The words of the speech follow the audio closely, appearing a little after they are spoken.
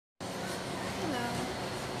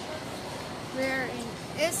We're in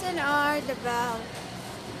SNR, the Bell.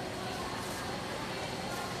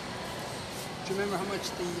 Do you remember how much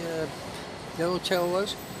the hotel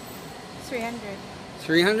was? 300.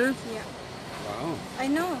 300? Yeah. Wow. I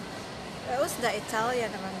know. That was the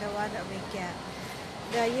Italian one, the one that we get.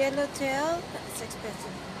 The Yellowtail, that's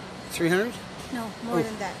expensive. 300? No, more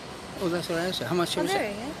than that. Oh, that's what I said. How much was there,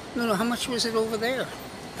 it? yeah? No, how much was it over there?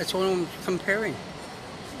 That's what I'm comparing.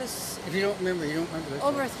 That's If you don't remember, you don't remember. That's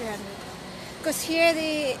over all. 300. Because here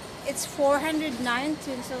it's 419,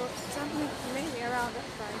 so something maybe around that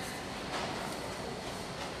price.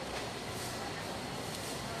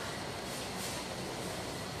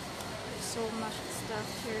 There's so much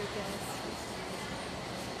stuff here, guys.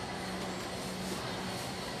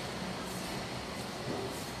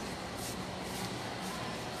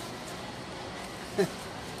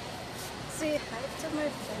 Say hi to my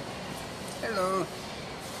friend. Hello.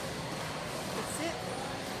 That's it.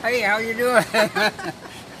 Hey, how you doing?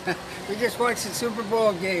 We just watched the Super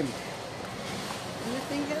Bowl game.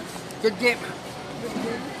 Anything else? Good game. Good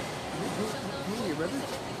game? Who are you, brother?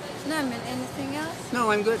 No, I mean anything else? No,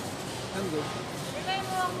 I'm good. I'm good.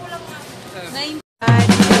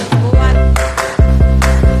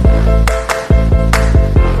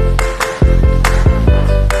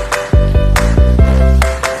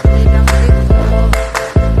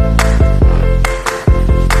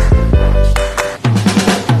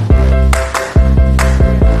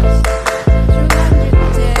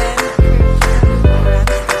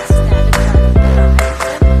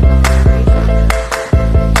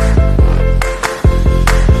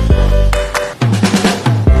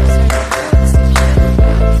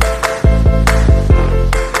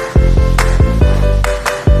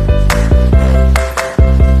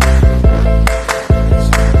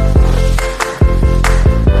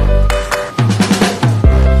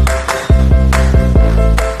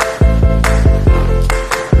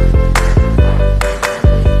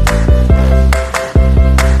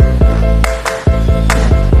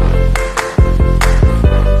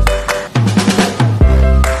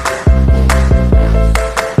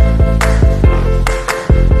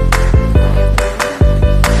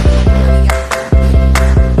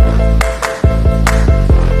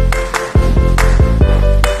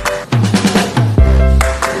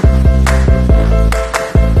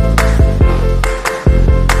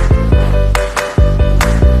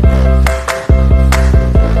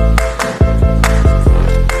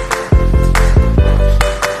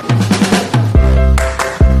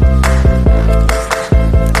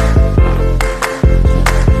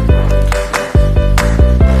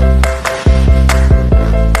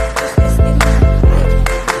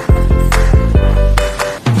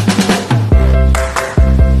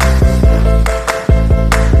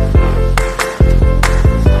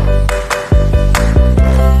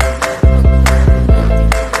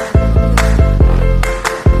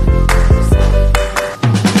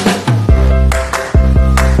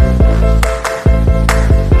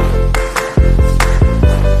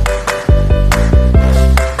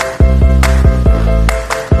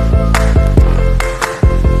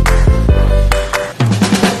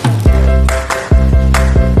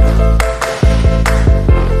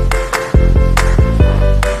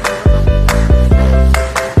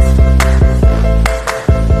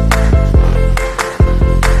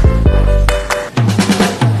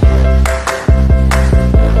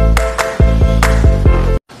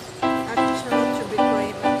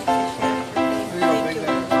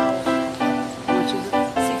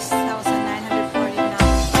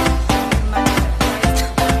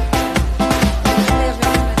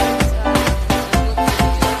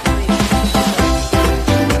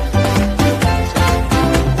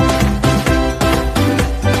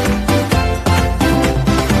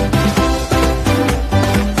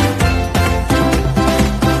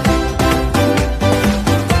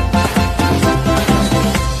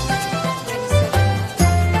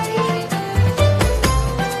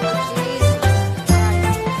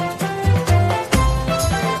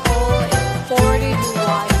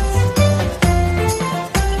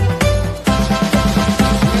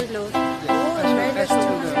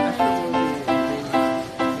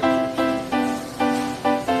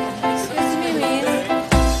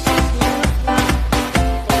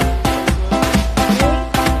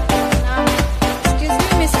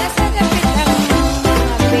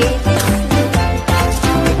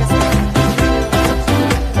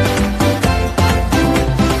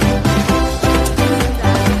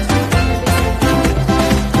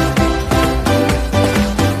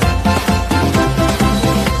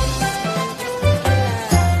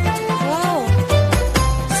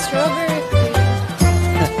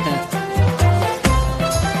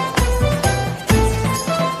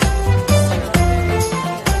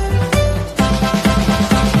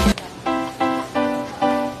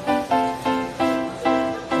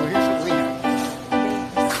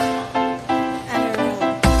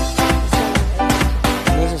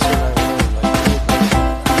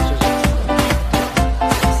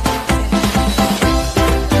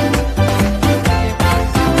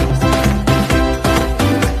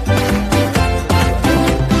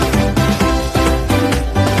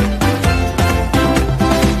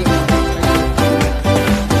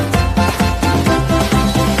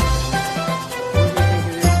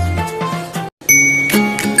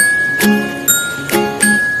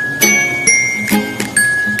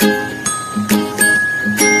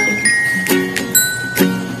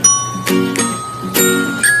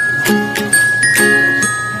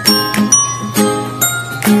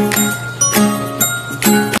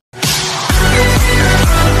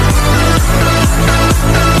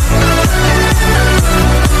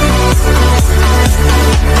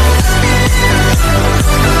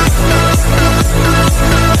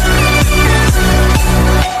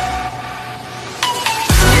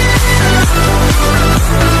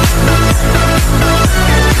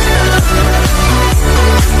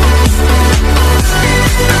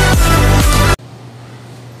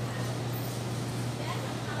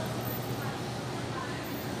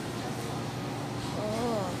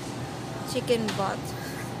 chicken butt.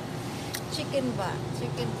 Chicken butt,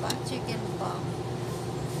 chicken butt, chicken butt.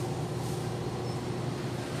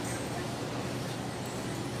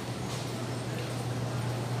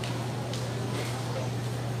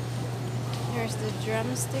 Here's the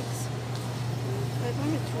drumsticks.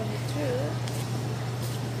 522.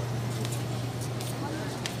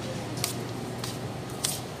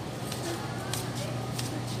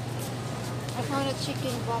 I found a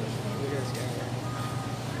chicken bum.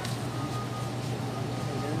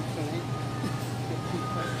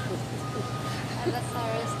 And that's our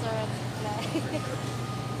restaurant supply.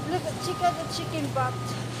 Look at the chicken bum.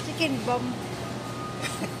 Chicken bum.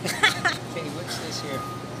 Okay, what's this here?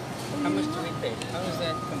 How much do we pay? How does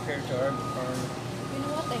that compare to our You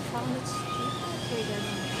know what? I found it's cheaper here than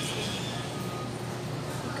Mexican.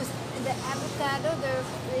 Because the avocado, they're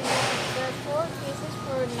 4 pieces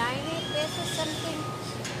for 90 pesos something.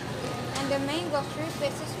 And the mango, 3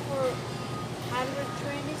 pesos for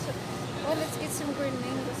 120. So, well, let's get some green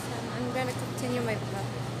mangoes. I'm gonna continue my vlog.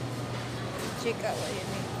 Check out what you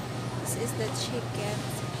need. This is the chicken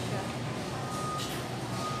section.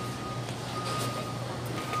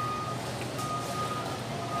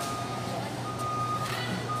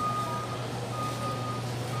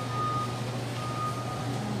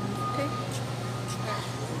 Okay.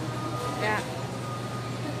 Yeah.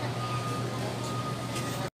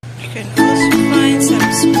 You can also find some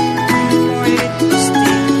imported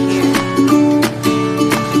steak here.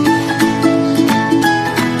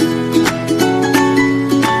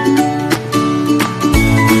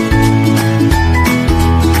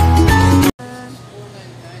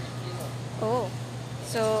 Oh,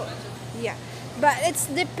 so yeah, but it's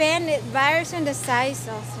it varies on the size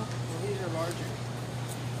also. These are larger.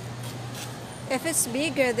 If it's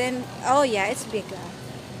bigger, then oh yeah, it's bigger.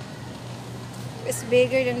 It's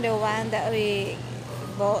bigger than the one that we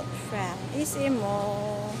bought from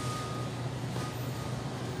Isimo.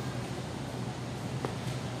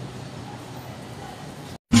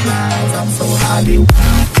 I'm so happy.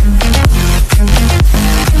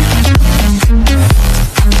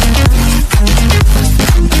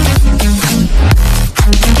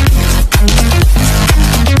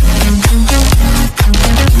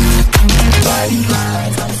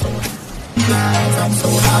 I'm so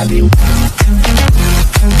happy.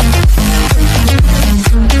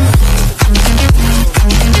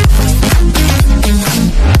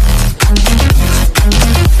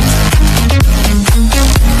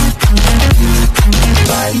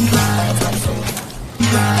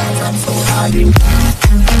 I'm so happy.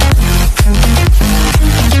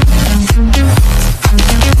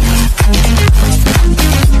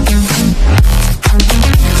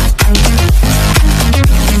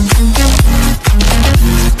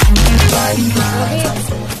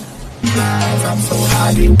 I'm so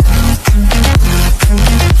happy.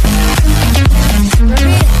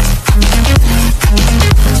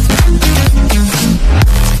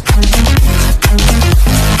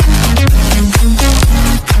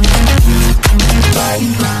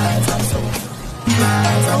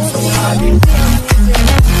 I'm so happy.